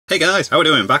Hey guys, how are we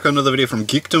doing? Back on another video from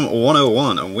Geekdom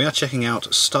 101, and we are checking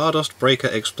out Stardust Breaker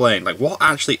Explained. Like, what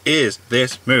actually is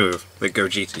this move that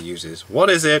Gogeta uses? What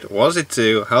is it? What does it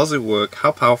do? How does it work?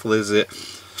 How powerful is it?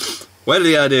 Where did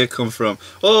the idea come from?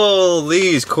 All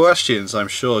these questions I'm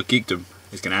sure Geekdom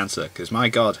is going to answer, because my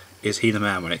god, is he the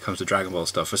man when it comes to Dragon Ball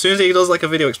stuff. As soon as he does like a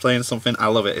video explaining something, I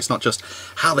love it. It's not just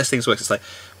how this thing works, it's like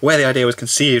where the idea was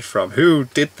conceived from, who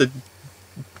did the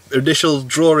initial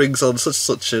drawings on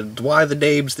such and why the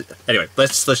names. Anyway,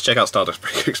 let's check out Stardust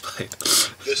Breaker Explained.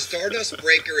 The Stardust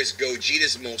Breaker is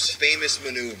Gogeta's most famous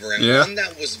maneuver, and one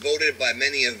that was voted by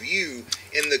many of you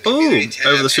in the community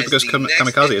tab over the Super Ghost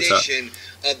Kamikaze attack.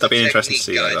 That'd be interesting to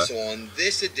see guide. that. So on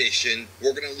this edition,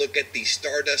 we're going to look at the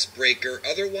Stardust Breaker,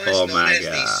 otherwise known as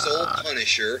the Soul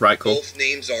Punisher. Right, cool. Both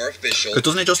names are official. But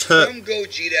doesn't it just hurt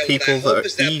Gogeta, people that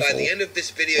are evil? By the end of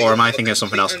this video, or am I thinking of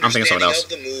something else? I'm thinking of something else.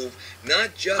 The move,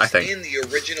 not just in the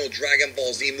original Dragon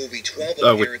Ball Z movie 12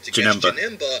 appearance against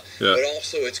Janemba, but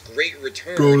also its great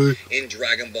return in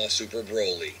Dragon Ball Super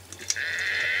Broly.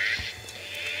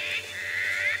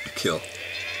 Kill.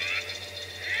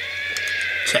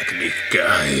 Technique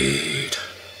guide.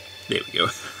 There we go.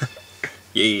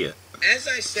 Yeah. As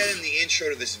I said in the intro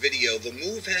to this video, the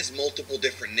move has multiple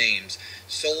different names.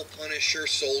 Soul Punisher,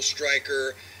 Soul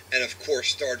Striker, and of course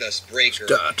Stardust Breaker.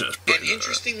 And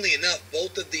interestingly enough,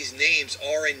 both of these names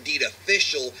are indeed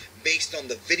official based on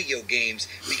the video games,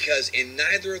 because in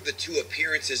neither of the two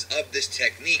appearances of this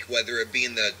technique, whether it be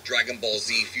in the Dragon Ball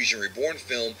Z Fusion Reborn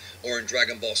film or in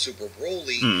Dragon Ball Super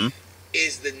Broly,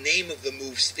 is the name of the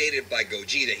move stated by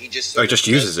Gogeta. He just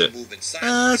uses it. Move in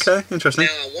silence. Okay, interesting.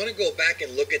 Now I want to go back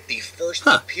and look at the first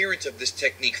appearance of this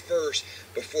technique first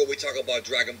before we talk about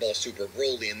Dragon Ball Super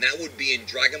Broly, and that would be in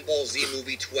Dragon Ball Z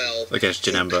movie 12 against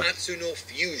Janemba. Katsuno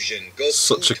Fusion. Goku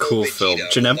Such a cool film.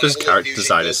 Janemba's character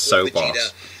design is so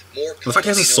boss. The fact he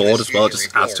has a sword as well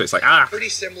just adds to it. It's like, pretty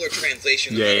similar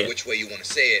translation, no matter which way you want to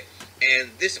say it.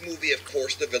 And this movie, of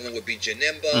course, the villain would be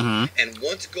Janemba. And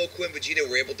once Goku and Vegeta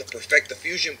were able to perfect the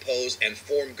fusion pose and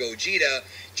form Gogeta,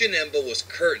 Janemba was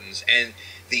curtains. And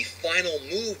the final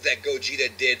move that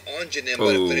Gogeta did on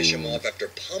Janemba to finish him off after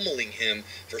pummeling him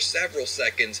for several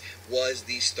seconds was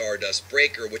the Stardust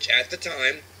Breaker, which at the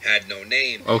time had no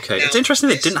name. Okay, now, it's interesting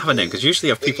they didn't have a name, because usually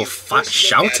you have people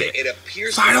shout it. It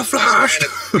appears Final Flash!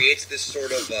 Kind of creates this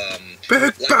sort of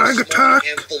Big Bang Attack!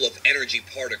 Handful of energy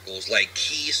particles, like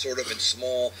key sort of in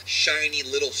small, shiny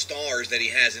little stars that he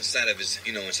has inside of his,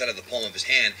 inside of the palm of his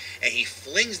hand, and he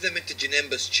flings them into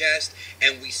Janemba's chest,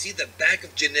 and we see the back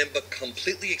of Janemba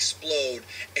completely explode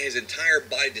and his entire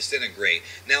body disintegrate.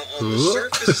 Now, on the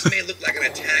surface, this may look like an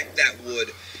attack that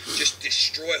would just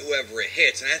destroy whoever it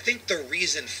hits, and I think the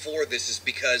reason for this is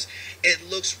because it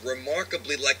looks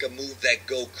remarkably like a move that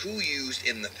Goku used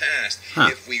in the past.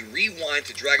 If we rewind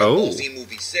to Dragon Ball Z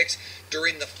movie 6,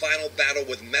 during the final battle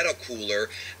with Meta Cooler,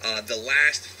 the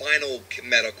last final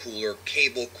Meta Cooler,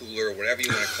 Cable Cooler, whatever you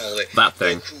want to call it, that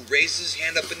thing. Goku raises his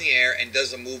hand up in the air and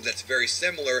does a move that's very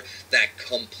similar that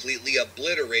completely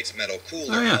obliterates Meta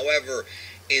Cooler. However,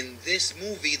 in this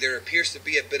movie, there appears to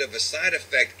be a bit of a side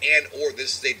effect, or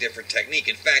this is a different technique.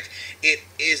 In fact, it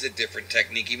is a different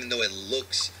technique, even though it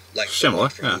looks like similar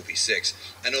from movie 6.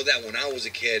 I know that when I was a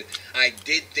kid, I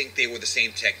did think they were the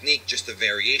same technique, just a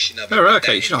variation of it. Oh,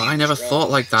 okay. I never thought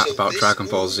like that about Dragon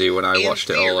Ball Z when I watched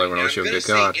it all when I was younger.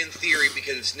 God. In theory,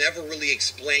 because it's never really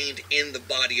explained in the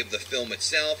body of the film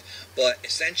itself, but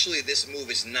essentially this move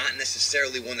is not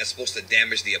necessarily one that's supposed to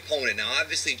damage the opponent. Now,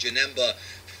 obviously, Janemba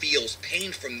feels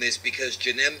pain from this because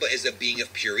Janemba is a being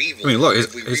of pure evil. I mean, look,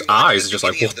 his eyes are just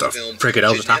like, what the friggin'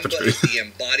 hell just happened to me? Janemba is the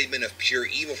embodiment of pure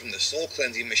evil from the soul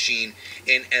cleansing machine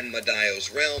in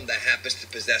Enmadayo's realm that happens to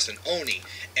possess an Oni.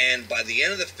 And by the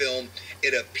end of the film,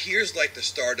 it appears like the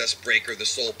Stardust Breaker, the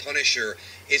Soul Punisher,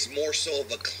 is more so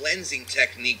of a cleansing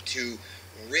technique to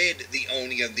rid the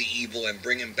Oni of the evil and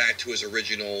bring him back to his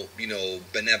original,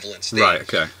 benevolent state. Right,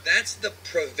 okay. That's the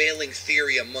prevailing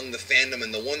theory among the fandom,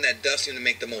 and the one that does seem to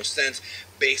make the most sense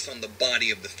based on the body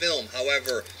of the film.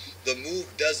 However, the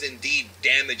move does indeed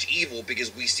damage evil,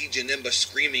 because we see Janemba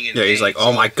screaming in pain. He's like,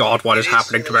 oh my god, what is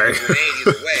happening to me?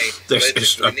 This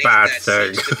is a bad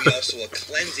thing. To be also a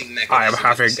cleansing mechanism. I am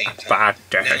having a bad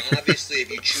day. Now, obviously, if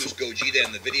you choose Gogeta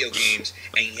in the video games,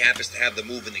 and he happens to have the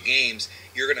move in the games,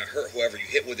 you're going to hurt whoever you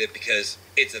hit with it, because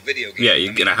it's a video game. Yeah,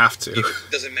 you're going to have to. It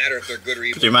doesn't matter if they're good or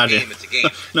evil. Could you imagine? It's a game.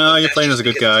 No, you're playing as a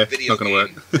good guy. It's not going to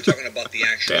work. We're talking about the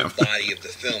actual body of the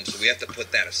film, so we have to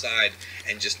put that aside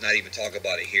and just not even talk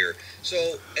about it here.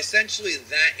 So, essentially,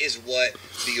 that is what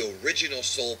the original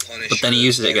Soul Punisher, but then he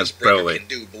uses it against Broly. can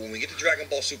do. But when we get to Dragon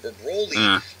Ball Super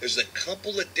Broly, there's a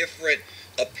couple of different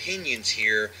opinions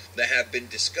here that have been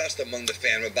discussed among the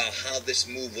fandom about how this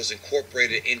move was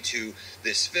incorporated into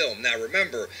this film. Now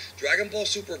remember, Dragon Ball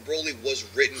Super Broly was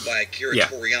written by Akira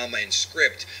Toriyama in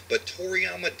script, but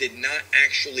Toriyama did not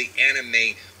actually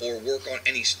animate or work on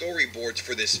any storyboards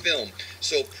for this film.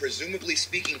 So presumably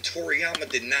speaking, Toriyama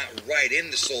did not write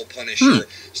in the Soul Punisher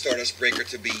Stardust Breaker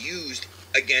to be used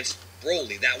against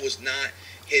Broly. That was not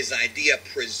his idea.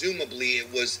 Presumably it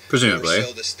was more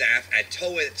so the staff at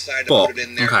Toei decided to put it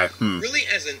in there really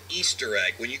as an Easter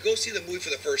egg. When you go see the movie for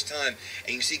the first time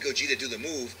and you see Gogeta do the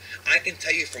move, I can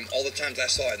tell you from all the times I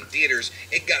saw it in theaters,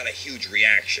 it got a huge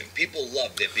reaction. People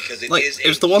loved it because it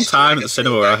was the one time at the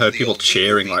cinema where I heard people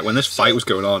cheering, like when this fight was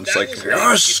going on, it's like,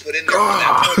 yes, put in there for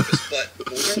that purpose. But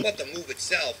when we're talking about the move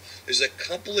itself, there's a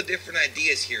couple of different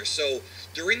ideas here. So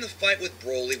during the fight with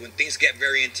Broly, when things get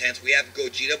very intense, we have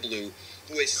Gogeta Blue,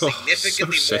 who is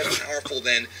significantly more powerful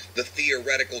than the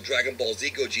theoretical Dragon Ball Z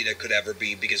Gogeta could ever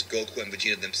be, because Goku and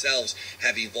Vegeta themselves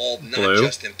have evolved not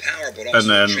just in power, but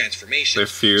also in transformation. They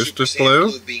fused with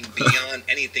Blue being beyond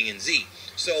anything in Z.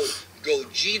 So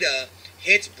Gogeta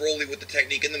hits Broly with the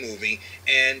technique in the movie,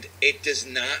 and it does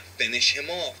not finish him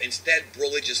off. Instead,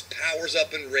 Broly just powers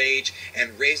up in rage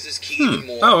and raises ki even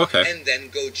more, and then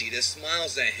Gogeta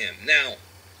smiles at him. Now,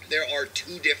 there are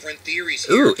two different theories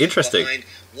here behind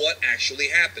what actually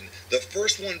happened. The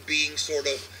first one being sort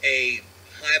of a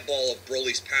highball of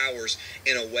Broly's powers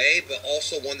in a way, but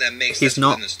also one that makes sense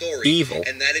within the story. Evil.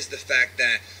 And that is the fact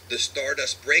that the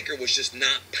Stardust Breaker was just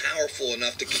not powerful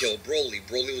enough to kill Broly.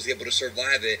 Broly was able to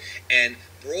survive it, and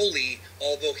Broly,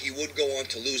 although he would go on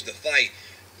to lose the fight,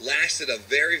 lasted a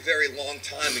very, very long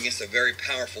time against a very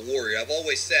powerful warrior. I've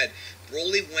always said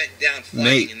Broly went down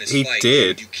fighting in this fight.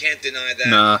 Did. You can't deny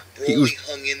that. Broly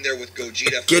hung in there with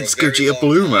Gogeta for a very long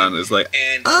Blue, time. Man. It's like,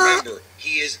 and remember,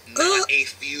 he is not a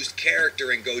fused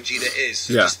character, and Gogeta is.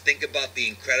 So just think about the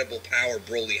incredible power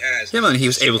Broly has. Yeah, man, he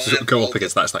was able to go up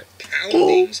against that. It's like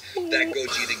poundings that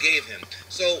Gogeta gave him.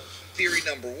 So theory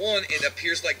number one, it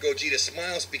appears like Gogeta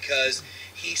smiles because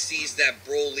he sees that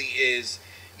Broly is,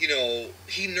 you know,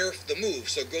 he nerfed the move.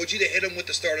 So Gogeta hit him with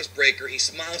the Stardust Breaker. He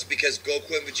smiles because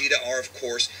Goku and Vegeta are, of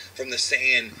course, from the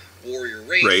Saiyan warrior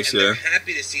race. And they're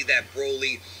happy to see that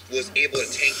Broly was able to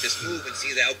tank this move and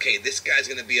see that, okay, this guy's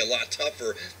going to be a lot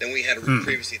tougher than we had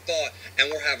previously thought,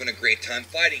 and we're having a great time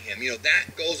fighting him. You know,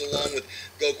 that goes along with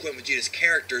Goku and Vegeta's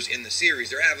characters in the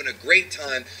series. They're having a great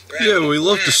time. We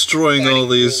love destroying all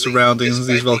these surroundings,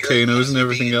 these volcanoes and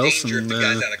everything else. And the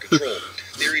guy's out of control.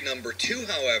 Theory number two,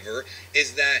 however,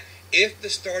 is that if the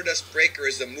Stardust Breaker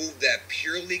is a move that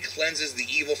purely cleanses the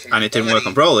evil from and it didn't work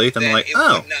on Broly, then like, it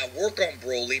would not work on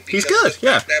Broly because he's good.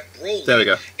 that Broly there we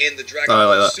go. in the Dragon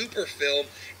Ball Super film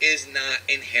is not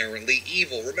inherently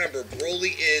evil. Remember,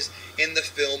 Broly is in the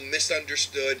film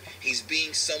misunderstood. He's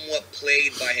being somewhat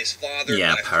played by his father,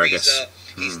 by Frieza.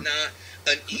 He's not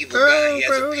an evil guy. He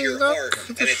has a pure heart,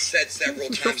 and it's said several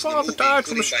times in the movie,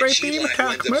 including by Chi-Lai,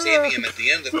 who ends up saving him at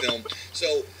the end of the film.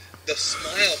 So the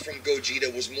smile from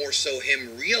Gogeta was more so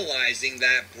him realizing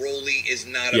that Broly is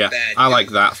not a bad dude. I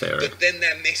like that theory. But then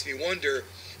that makes me wonder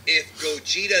if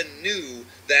Gogeta knew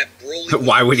that Broly was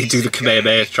why would he do the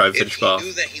Kamehameha to try and finish off? If he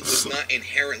knew that he was not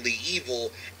inherently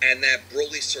evil, and that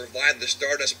Broly survived the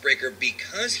Stardust Breaker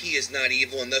because he is not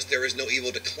evil, and thus there is no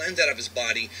evil to cleanse out of his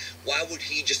body, why would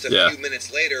he just a few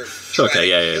minutes later try to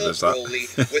kill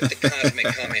Broly with the Cosmic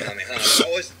Kamehameha? It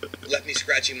always left me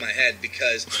scratching my head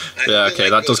because I feel like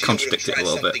that does Gogeta contradict it a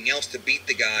little bit. something else to beat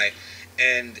the guy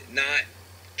and not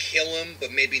kill him,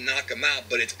 but maybe knock him out.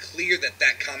 But it's clear that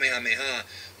that Kamehameha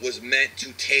was meant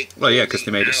to take because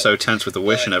they made it so tense with the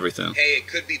wish and everything. Hey, it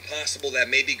could be possible that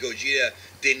maybe Gogeta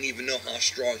didn't even know how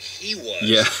strong he was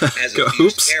as a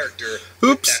character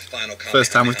with that final Kamehameha.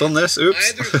 First time we've done this. Either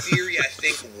theory, I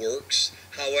think, works.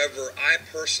 However, I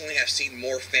personally have seen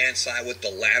more fan side with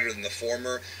the latter than the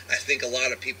former. I think a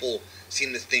lot of people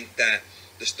seem to think that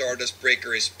the Stardust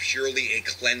Breaker is purely a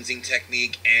cleansing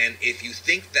technique, and if you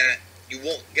think that, you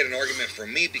won't get an argument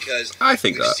from me because I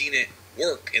think we've seen it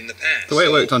work in the past. The way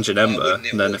it worked on Janemba,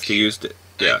 and then if you used it.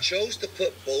 I chose to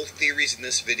put both theories in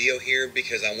this video here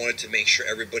because I wanted to make sure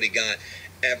everybody got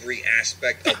every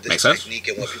aspect of this technique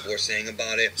and what people are saying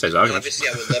about it. Obviously,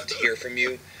 I would love to hear from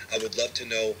you. I would love to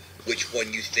know which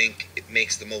one you think it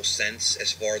makes the most sense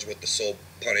as far as what the Soul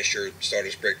Punisher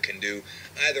Stardust Breaker can do.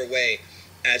 Either way,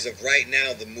 as of right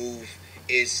now, the move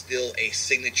is still a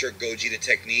signature Gogeta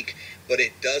technique, but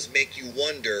it does make you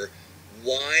wonder,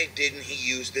 why didn't he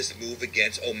use this move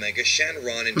against Omega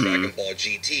Shenron in Dragon Ball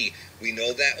GT? We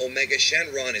know that Omega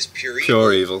Shenron is pure evil.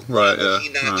 Pure evil, right, Why would he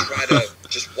not try to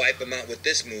just wipe him out with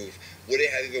this move? Would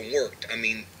it have even worked? I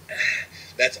mean,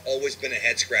 That's always been a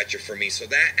head scratcher for me. So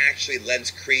that actually lends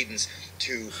credence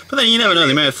to. But then you never know,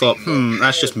 they may have thought,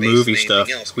 that's just movie stuff.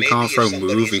 We can't throw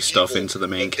movie stuff into the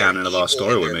main canon of our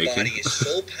story we're making. Their body is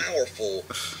so powerful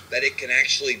that it can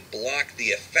actually block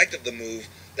the effect of the move.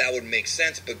 That would make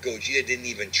sense, but Gogeta didn't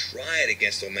even try it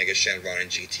against Omega Shenron and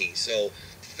GT. So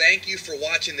thank you for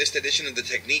watching this edition of the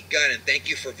Technique Guide, and thank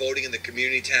you for voting in the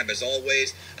community tab as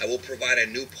always. I will provide a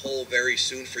new poll very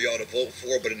soon for y'all to vote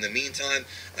for, but in the meantime,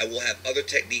 I will have other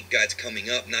technique guides coming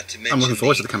up, not to mention I'm looking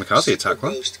forward to the Kamikaze Attack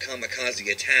one. Ghost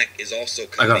Kamikaze Attack is also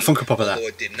coming. I got a Funko Pop of that. Although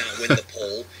it did not win the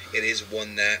poll, it is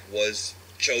one that was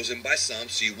chosen by some,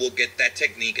 so you will get that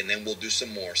technique, and then we'll do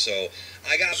some more. So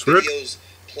I got videos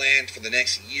planned for the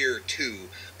next year or two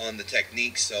on the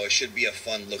technique, so it should be a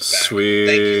fun look back. Sweet.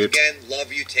 Thank you again.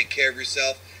 Love you. Take care of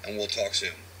yourself, and we'll talk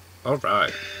soon.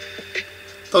 Alright.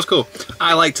 That was cool.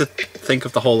 I like to think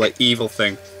of the whole like evil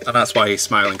thing, and that's why he's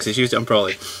smiling, because he's used it on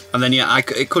Broly. And then yeah,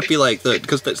 it could be like the,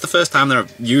 because it's the first time they're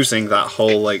using that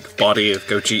whole like body of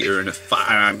Gogeta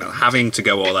and having to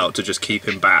go all out to just keep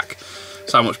him back.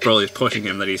 So how much Broly is pushing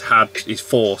him that he's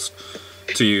forced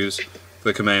to use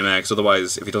the Kamehameha, because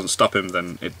otherwise if he doesn't stop him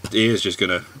then he is just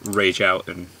gonna rage out.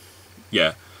 And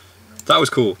yeah, that was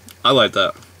cool. I liked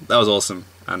that. That was awesome.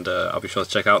 And I'll be sure to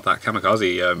check out that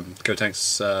Kamikaze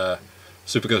Gotenks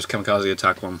Super Ghost Kamikaze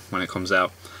Attack one when it comes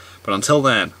out. But until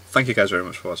then, thank you guys very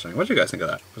much for watching. What do you guys think of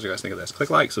that? What do you guys think of this? Click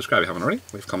like, subscribe if you haven't already.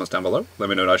 Leave comments down below. Let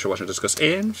me know what I should watch and discuss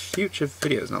in future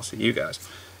videos, and I'll see you guys.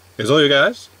 Here's all you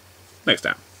guys next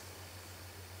time.